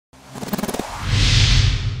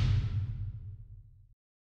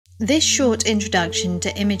This short introduction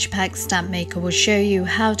to imagepac stampmaker will show you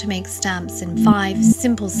how to make stamps in 5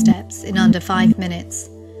 simple steps in under 5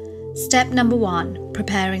 minutes. Step number 1.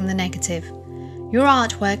 Preparing the negative. Your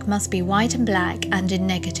artwork must be white and black and in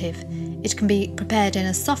negative. It can be prepared in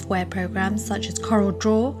a software program such as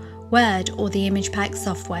CorelDRAW, Word or the imagepac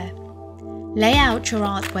software. Lay out your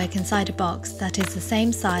artwork inside a box that is the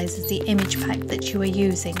same size as the imagepac that you are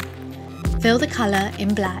using. Fill the colour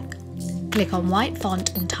in black. Click on white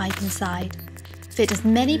font and type inside. Fit as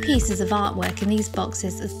many pieces of artwork in these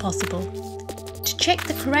boxes as possible. To check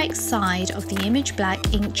the correct side of the image black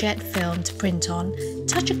inkjet film to print on,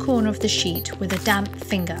 touch a corner of the sheet with a damp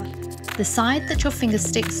finger. The side that your finger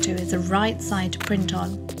sticks to is the right side to print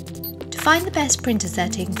on. To find the best printer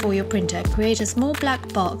setting for your printer, create a small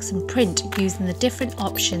black box and print using the different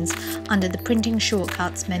options under the printing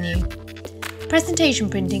shortcuts menu. Presentation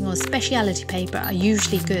printing or specialty paper are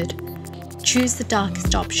usually good. Choose the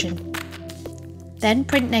darkest option. Then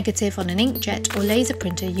print negative on an inkjet or laser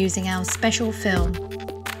printer using our special film.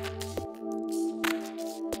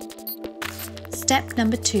 Step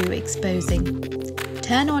number 2. Exposing.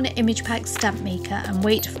 Turn on imagepac stampmaker and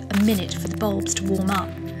wait a minute for the bulbs to warm up.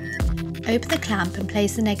 Open the clamp and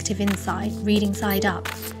place the negative inside, reading side up.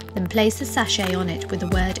 Then place the sachet on it with the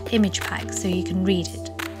word imagepac so you can read it.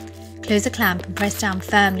 Close the clamp and press down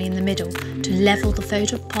firmly in the middle to level the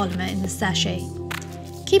photopolymer in the sachet.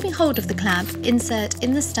 Keeping hold of the clamp, insert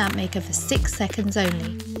in the stampmaker for 6 seconds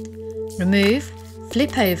only. Remove,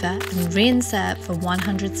 flip over and reinsert for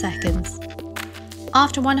 100 seconds.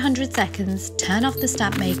 After 100 seconds, turn off the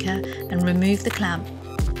stampmaker and remove the clamp.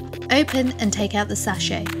 Open and take out the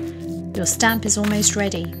sachet. Your stamp is almost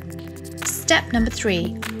ready. Step number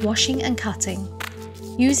 3. Washing and cutting.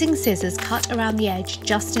 Using scissors, cut around the edge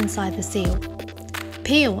just inside the seal.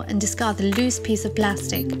 Peel and discard the loose piece of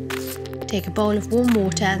plastic. Take a bowl of warm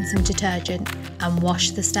water and some detergent and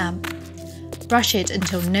wash the stamp. Brush it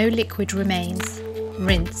until no liquid remains.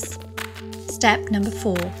 Rinse. Step number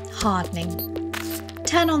 4. Hardening.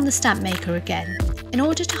 Turn on the stamp maker again. In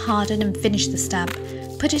order to harden and finish the stamp,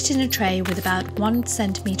 put it in a tray with about 1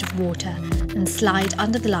 centimetre of water and slide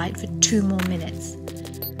under the light for 2 more minutes.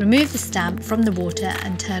 Remove the stamp from the water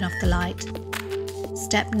and turn off the light.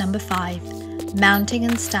 Step number 5. Mounting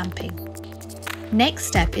and stamping. Next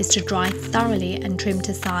step is to dry thoroughly and trim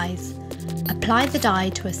to size. Apply the dye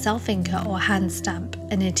to a self-inker or hand stamp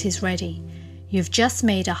and it is ready. You've just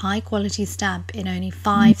made a high quality stamp in only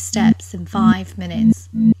 5 steps in 5 minutes.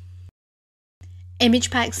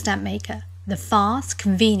 imagepac stampmaker, the fast,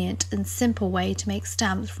 convenient and simple way to make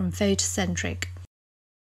stamps from Photocentric.